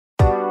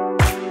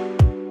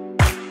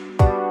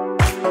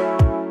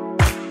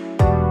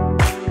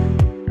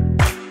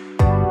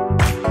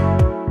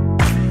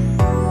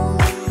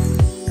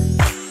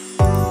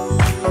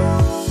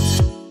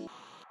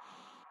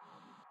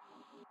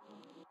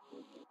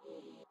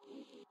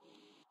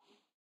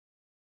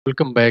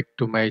Welcome back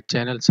to my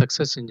channel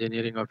Success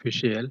Engineering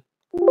Official.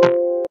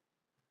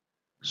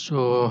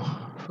 So,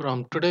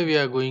 from today we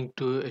are going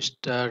to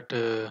start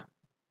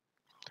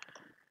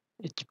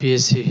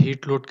HPSC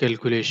heat load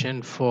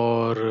calculation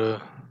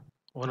for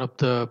one of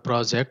the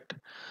project.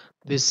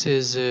 This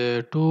is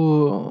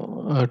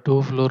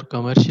two floor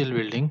commercial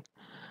building,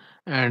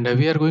 and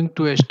we are going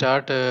to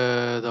start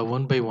the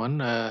one by one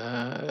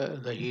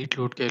the heat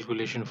load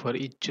calculation for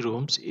each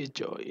rooms,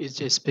 each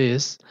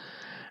space,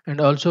 and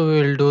also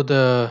we will do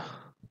the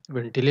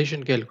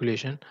ventilation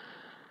calculation.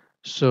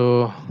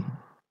 So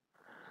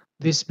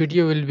this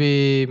video will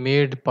be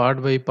made part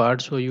by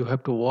part, so you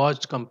have to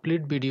watch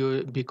complete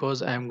video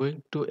because I am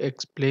going to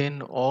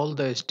explain all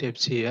the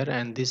steps here,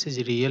 and this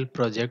is real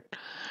project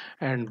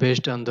and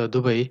based on the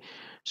Dubai.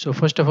 So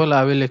first of all,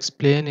 I will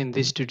explain in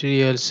this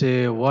tutorial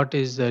say what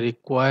is the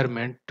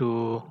requirement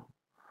to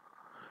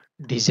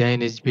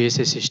design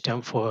HBSS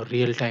system for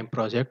real time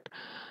project.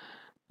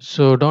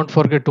 So don't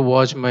forget to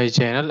watch my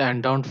channel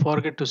and don't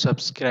forget to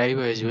subscribe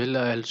as well.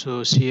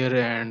 Also share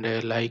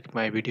and like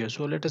my video.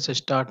 So let us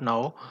start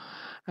now.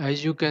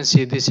 As you can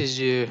see, this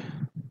is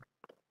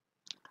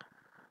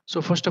so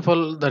first of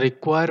all the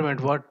requirement.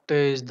 What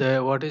is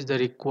the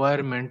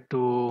requirement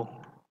to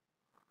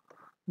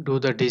do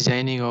the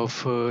designing of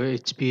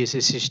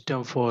HPSC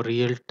system for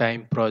real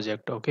time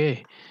project?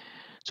 Okay.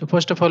 So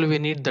first of all we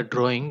need the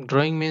drawing.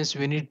 Drawing means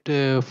we need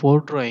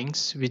four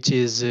drawings, which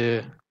is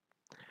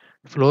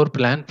floor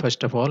plan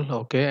first of all,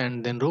 okay,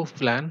 and then roof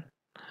plan,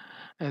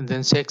 and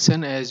then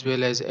section as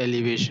well as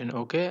elevation,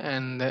 okay,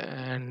 and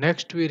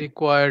next we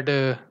required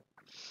the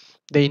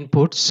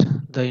inputs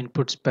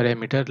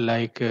parameter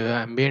like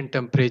ambient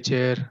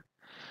temperature,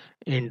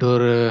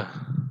 indoor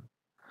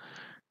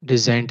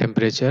design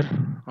temperature,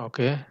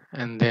 okay,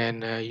 and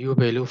then u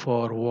value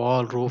for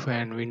wall, roof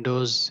and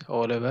windows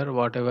all over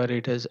whatever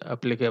it is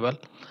applicable,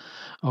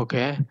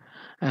 okay,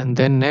 and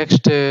then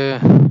next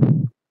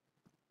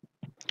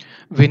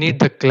we need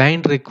the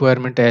client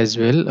requirement as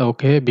well,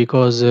 okay,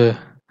 because the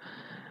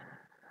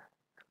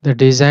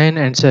design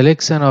and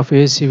selection of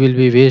AC will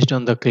be based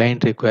on the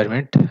client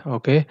requirement.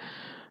 Okay.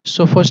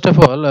 So first of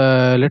all,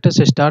 let us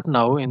start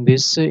now. In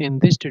this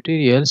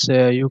tutorials,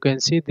 you can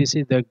see this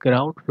is the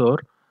ground floor.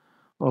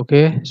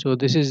 Okay. So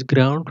this is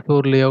ground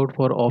floor layout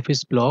for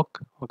office block.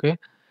 Okay.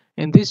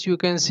 In this you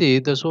can see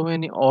the so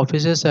many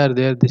offices are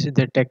there. This is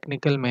the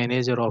technical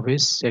manager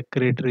office,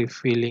 secretary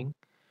filling,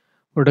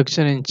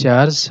 production in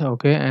charge.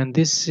 Okay. And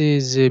this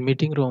is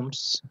meeting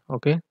rooms.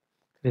 Okay.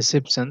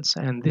 Receptions,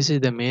 and this is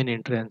the main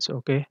entrance.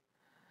 Okay.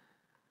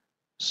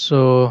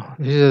 So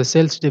this is a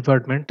sales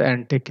department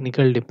and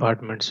technical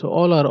department. So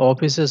all are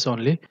offices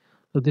only.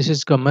 So this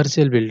is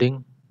commercial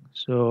building.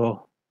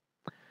 So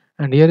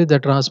and here is the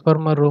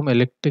transformer room,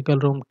 electrical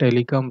room,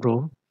 telecom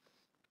room.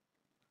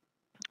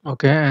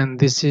 Okay, and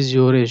this is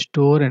your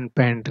store and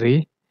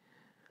pantry.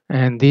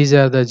 And these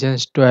are the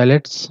gents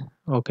toilets.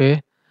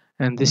 Okay,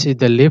 and this is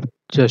the lift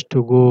just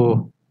to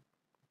go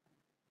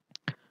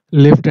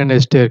lift and a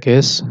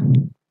staircase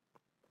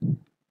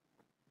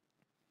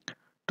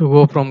to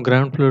go from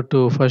ground floor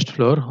to first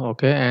floor.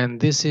 Okay, and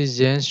this is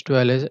gents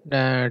toilet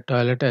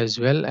as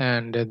well,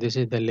 and this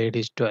is the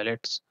ladies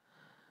toilets.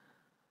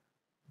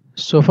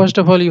 So first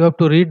of all, you have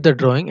to read the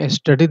drawing and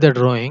study the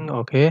drawing,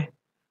 okay?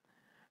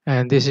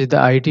 And this is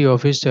the IT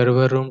office,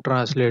 server room,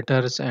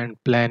 translators, and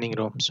planning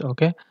rooms,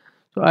 okay?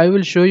 So I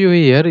will show you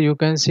here. You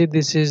can see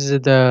this is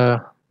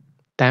the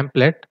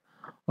template,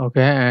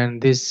 okay? And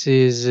this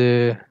is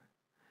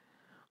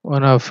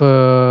one of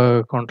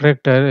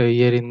contractor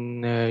here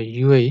in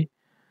UAE,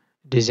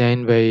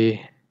 designed by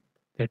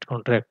that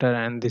contractor,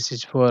 and this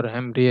is for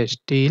Hamriya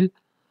Steel,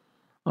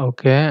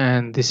 okay?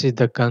 And this is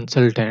the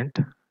consultant,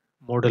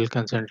 model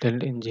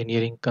consultant,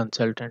 engineering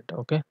consultant,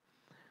 okay?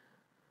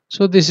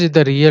 So this is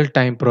the real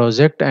time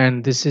project,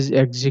 and this is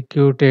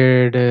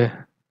executed in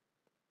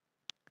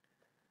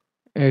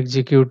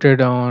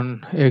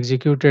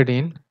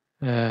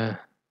uh,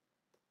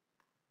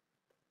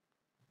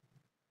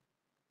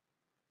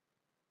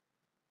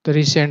 the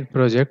recent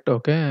project,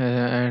 okay,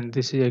 and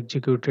this is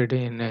executed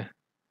in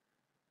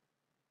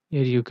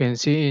here you can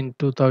see in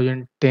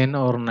 2010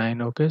 or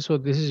 9, okay. So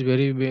this is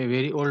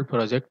very old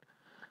project,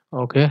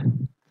 okay.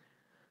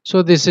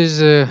 So this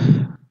is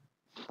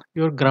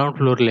your ground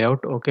floor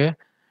layout, okay,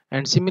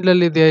 and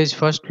similarly there is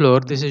first floor.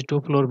 This is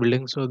two floor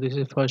building, so this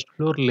is first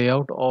floor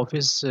layout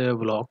office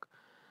block.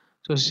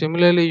 So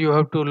similarly, you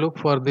have to look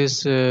for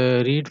this,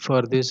 read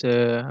for this,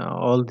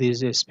 all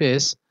these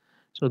space.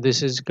 So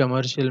this is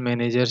commercial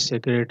managers,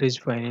 secretaries,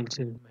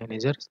 financial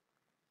managers,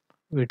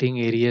 waiting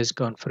areas,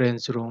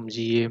 conference room,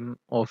 GM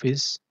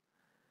office,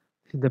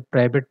 the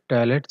private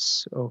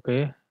toilets.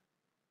 Okay,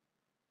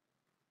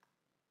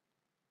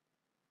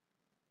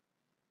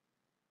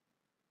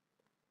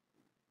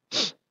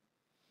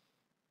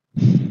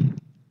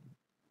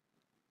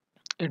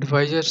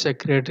 advisor,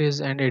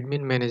 secretaries, and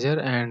admin manager.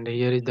 And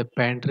here is the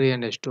pantry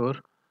and store,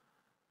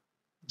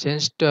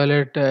 gents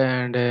toilet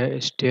and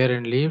stair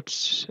and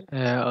lifts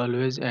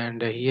always.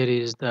 And here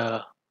is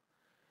the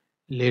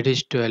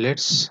ladies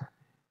toilets.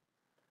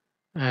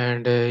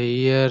 And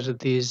here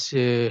these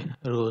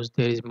rows,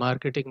 there is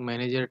marketing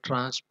manager,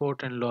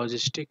 transport and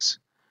logistics.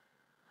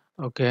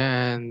 Okay,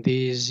 and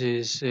this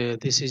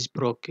is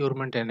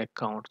procurement and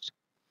accounts.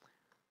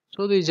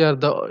 So these are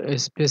the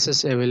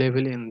spaces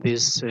available in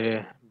this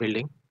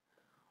building.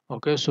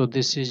 Okay, so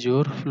this is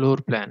your floor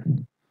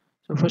plan.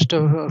 So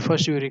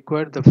first you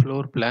require the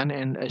floor plan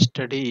and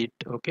study it.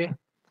 Okay,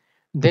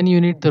 then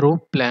you need the roof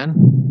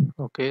plan.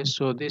 Okay,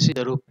 so this is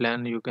the roof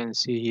plan. You can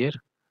see here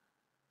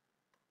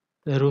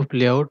the roof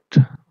layout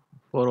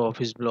for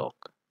office block.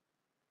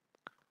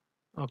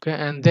 Okay,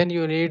 and then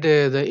you need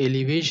the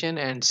elevation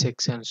and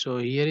section. So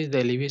here is the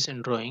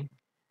elevation drawing.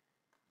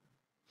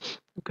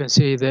 You can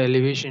see the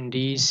elevation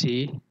D,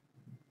 C,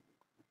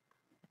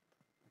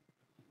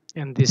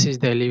 and this is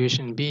the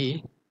elevation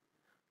B.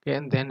 Okay,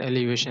 and then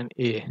elevation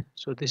A.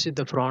 So this is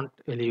the front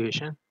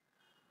elevation,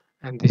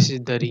 and this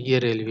is the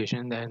rear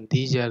elevation, and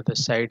these are the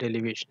side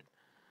elevation.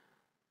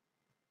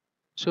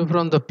 So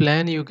from the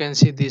plan you can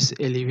see this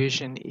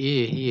elevation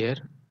A here.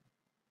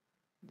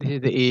 This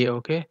is the A.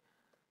 Okay,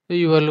 so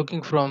you are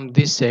looking from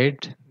this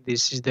side.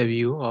 This is the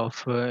view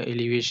of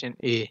elevation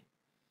A.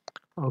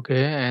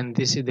 Okay, and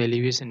this is the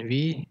elevation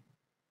V.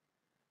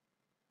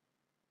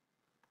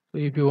 So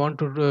if you want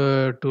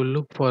to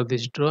look for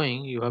this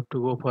drawing, you have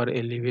to go for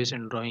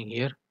elevation drawing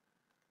here.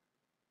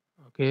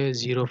 Okay,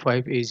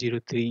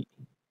 05A03.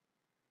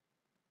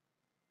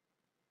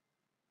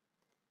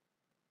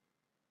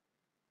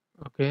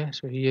 Okay,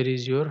 so here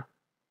is your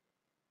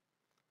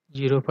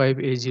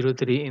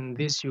 05A03. In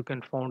this you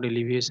can find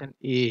elevation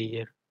A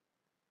here.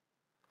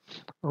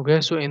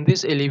 Okay, so in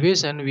this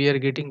elevation we are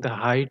getting the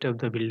height of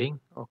the building.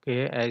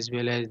 Okay, as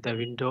well as the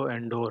window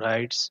and door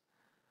heights.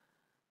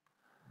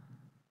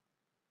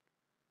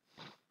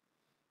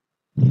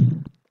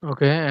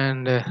 Okay,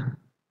 and the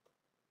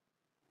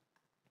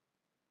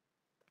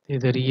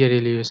rear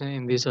elevation.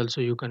 In this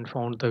also you can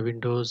find the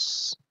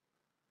windows,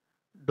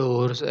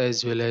 doors,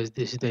 as well as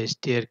this is the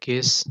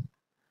staircase,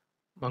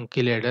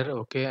 monkey ladder.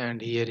 Okay,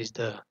 and here is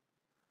the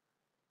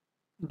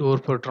door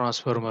for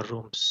transformer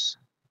rooms.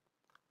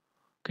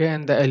 Okay,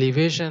 and the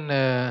elevation,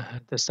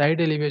 the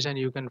side elevation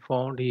you can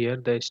find here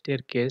the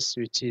staircase,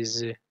 which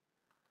is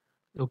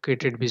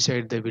located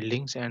beside the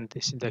buildings, and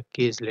this is the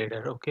case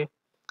ladder. Okay,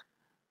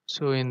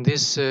 so in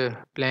this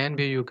plan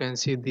view you can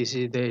see this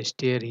is the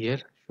stair here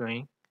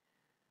showing.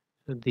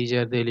 So these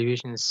are the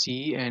elevation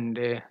C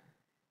and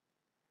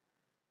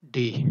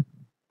D.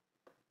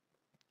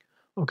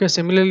 Okay,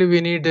 similarly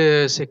we need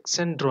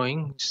section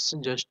drawings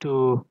just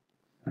to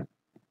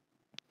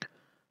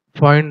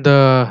find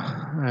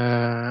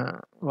the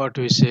what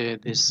we say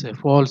this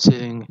false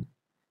ceiling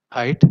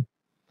height.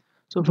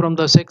 So from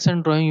the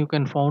section drawing you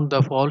can find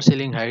the false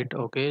ceiling height.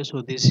 Okay,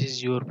 so this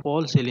is your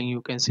false ceiling.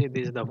 You can see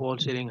this the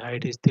false ceiling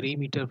height is 3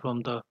 meter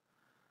from the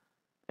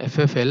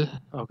FFL.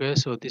 Okay,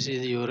 so this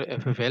is your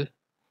FFL.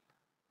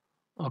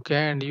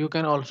 Okay, and you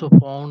can also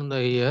find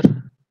the here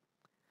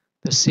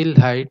the sill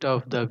height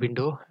of the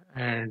window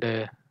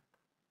and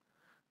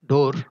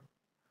door.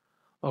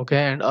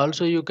 Okay, and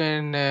also you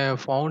can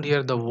found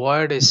here the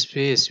void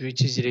space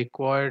which is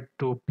required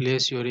to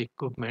place your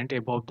equipment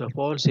above the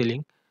false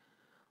ceiling.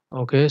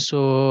 Okay,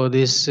 so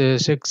this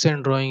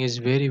section drawing is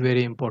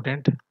very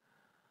important.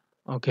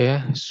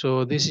 Okay,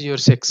 so this is your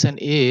section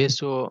A.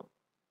 So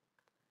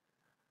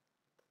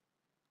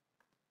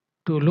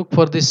to look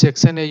for this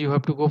section A, you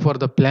have to go for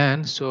the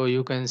plan. So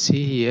you can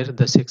see here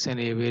the section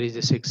A. Where is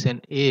the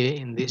section A?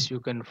 In this you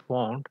can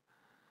find.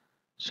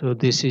 So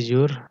this is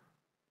your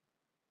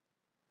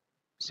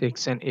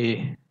section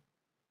A.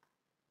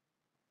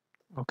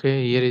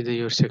 Okay, here is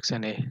your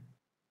section A.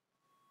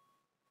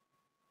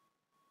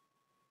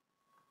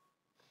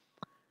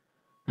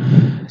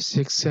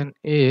 Section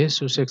A.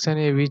 So section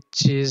A,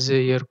 which is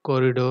your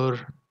corridor,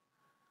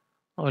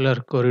 all are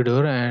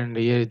corridor, and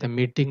here is the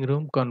meeting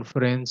room,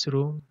 conference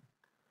room,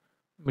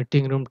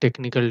 meeting room,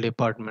 technical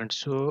department.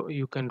 So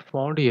you can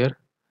find here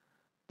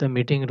the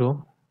meeting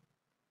room.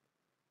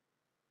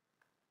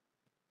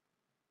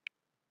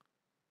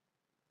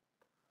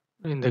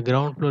 In the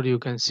ground floor you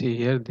can see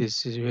here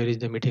this is where is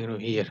the meeting room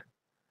here.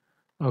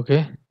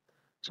 Okay,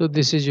 so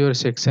this is your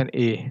section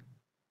A.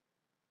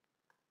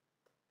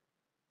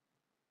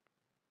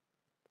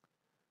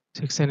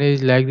 Section A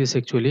is like this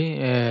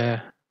actually.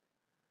 I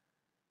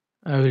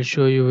will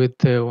show you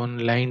with one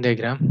line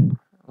diagram,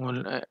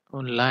 one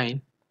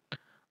line.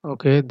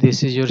 Okay,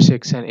 this is your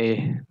section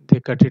A. They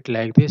cut it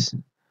like this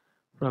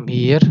from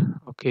here.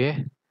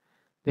 Okay,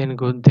 then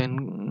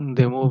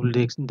they move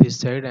this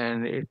side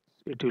and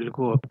it will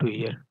go up to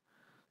here.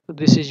 So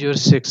this is your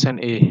section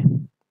A.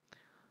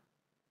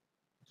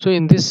 So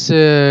in this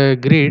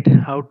grid,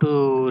 how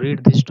to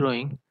read this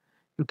drawing,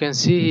 you can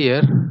see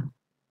here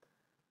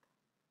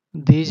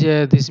these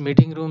this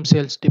meeting room,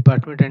 sales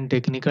department and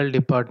technical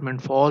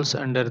department falls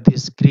under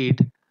this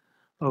grid.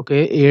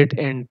 Okay, 8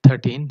 and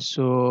 13.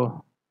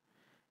 So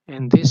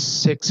in this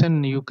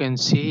section you can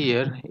see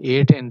here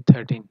 8 and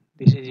 13.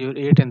 This is your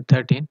 8 and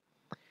 13.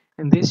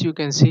 And this you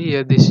can see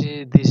here this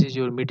is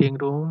your meeting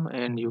room,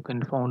 and you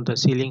can find the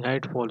ceiling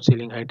height, false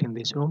ceiling height in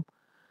this room.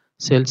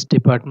 sales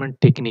department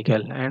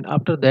technical, and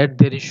after that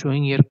there is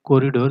showing here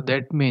corridor.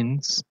 That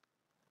means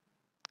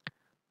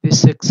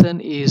this section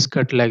is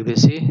cut like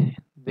this, see.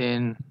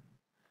 Then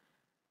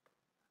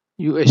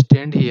you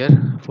stand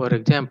here, for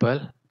example,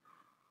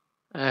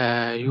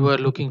 you are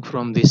looking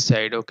from this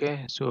side,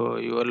 okay, so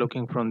you are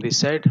looking from this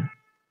side,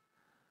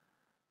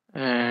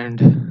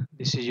 and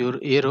this is your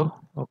arrow,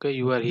 okay,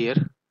 you are here,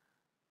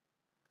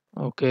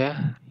 okay,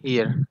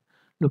 here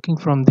looking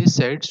from this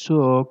side,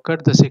 so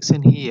cut the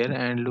section here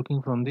and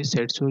looking from this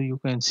side, so you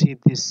can see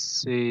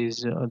this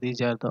is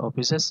these are the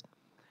offices.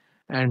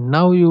 And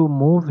now you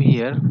move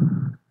here,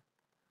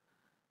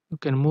 you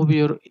can move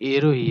your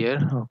arrow here,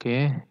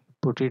 okay,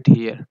 put it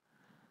here.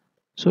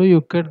 So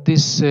you cut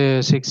this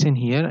section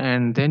here,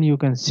 and then you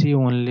can see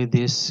only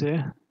this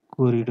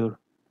corridor.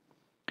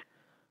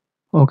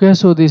 Okay,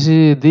 so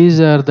these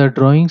are the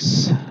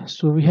drawings.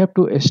 So we have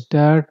to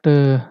start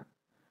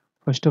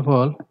first of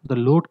all the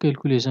load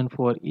calculation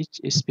for each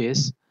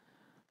space.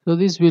 So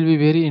this will be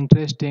very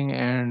interesting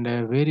and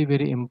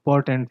very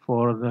important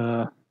for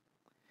the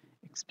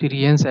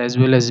experience as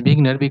well as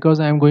beginner, because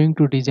I am going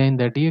to design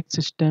the DX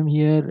system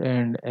here,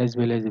 and as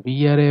well as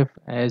VRF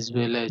as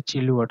well as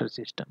chilled water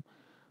system.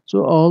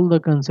 So all the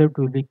concept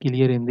will be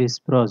clear in this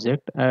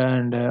project,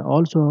 and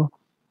also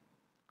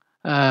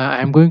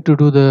I'm going to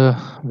do the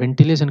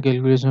ventilation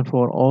calculation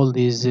for all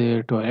these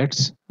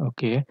toilets,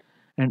 okay.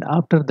 And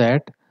after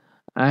that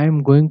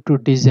I'm going to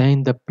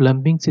design the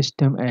plumbing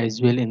system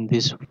as well in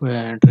this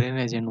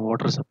drainage and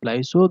water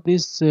supply. So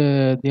this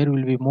there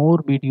will be more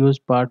videos,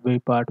 part by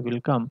part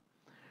will come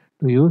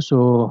to you,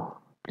 so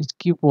please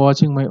keep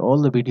watching my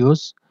all the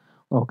videos,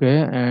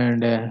 okay.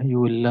 And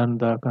you will learn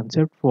the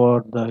concept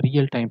for the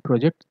real time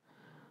project.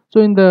 So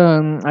in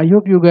the I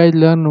hope you guys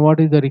learn what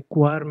is the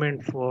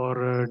requirement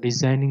for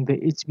designing the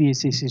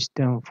HVAC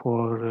system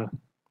for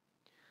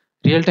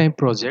real time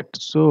project.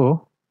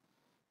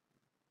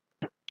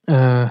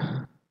 Uh,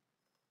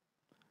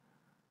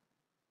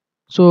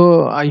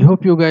 so I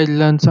hope you guys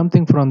learn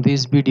something from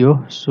this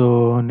video.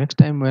 So next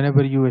time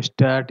whenever you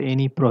start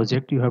any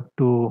project, you have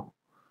to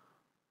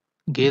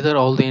gather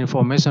all the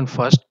information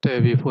first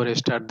before I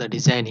start the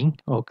designing,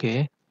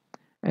 okay,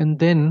 and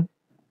then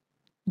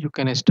you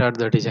can start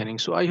the designing.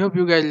 So I hope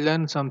you guys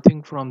learn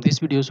something from this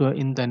video. So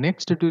in the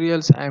next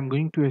tutorials I am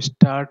going to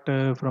start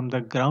from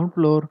the ground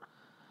floor,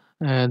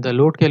 the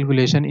load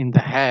calculation in the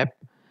HAP,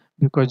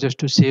 because just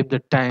to save the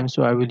time,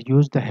 so I will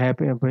use the HAP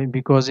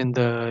because in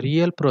the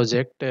real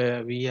project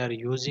we are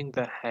using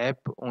the HAP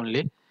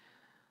only.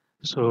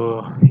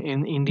 So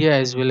in India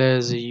as well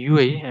as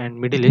UAE and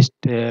Middle East,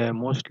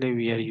 mostly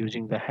we are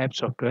using the HAP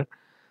software.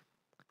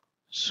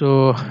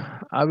 So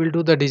I will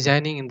do the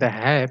designing in the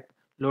HAP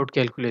load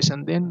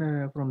calculation.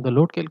 Then from the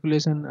load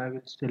calculation I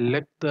will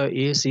select the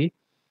AC,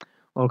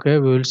 okay,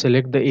 we will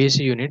select the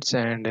AC units,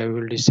 and I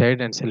will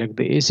decide and select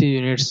the AC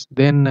units.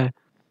 Then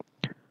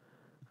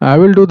I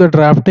will do the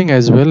drafting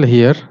as well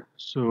here.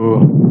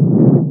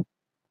 So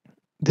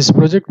this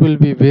project will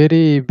be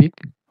very big,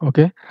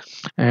 okay,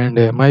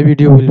 and my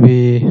video will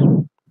be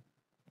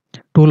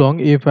too long.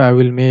 If I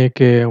will make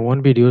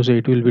one video, so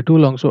it will be too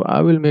long. So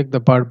I will make the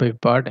part by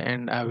part,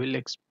 and I will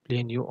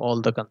explain you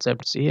all the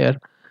concepts here.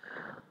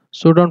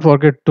 So don't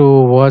forget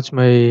to watch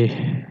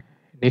my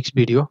next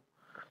video.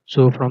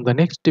 So from the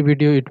next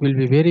video, it will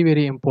be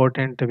very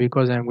important,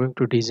 because I'm going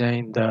to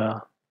design the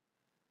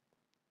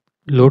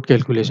load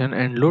calculation,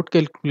 and load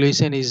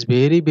calculation is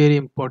very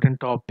important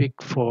topic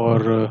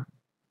for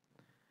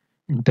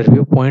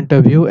interview point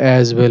of view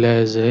as well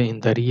as in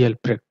the real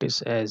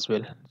practice as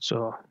well.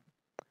 So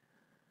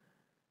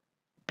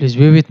please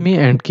be with me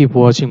and keep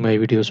watching my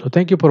video. So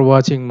thank you for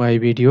watching my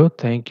video.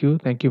 Thank you,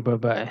 bye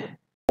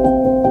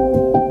bye.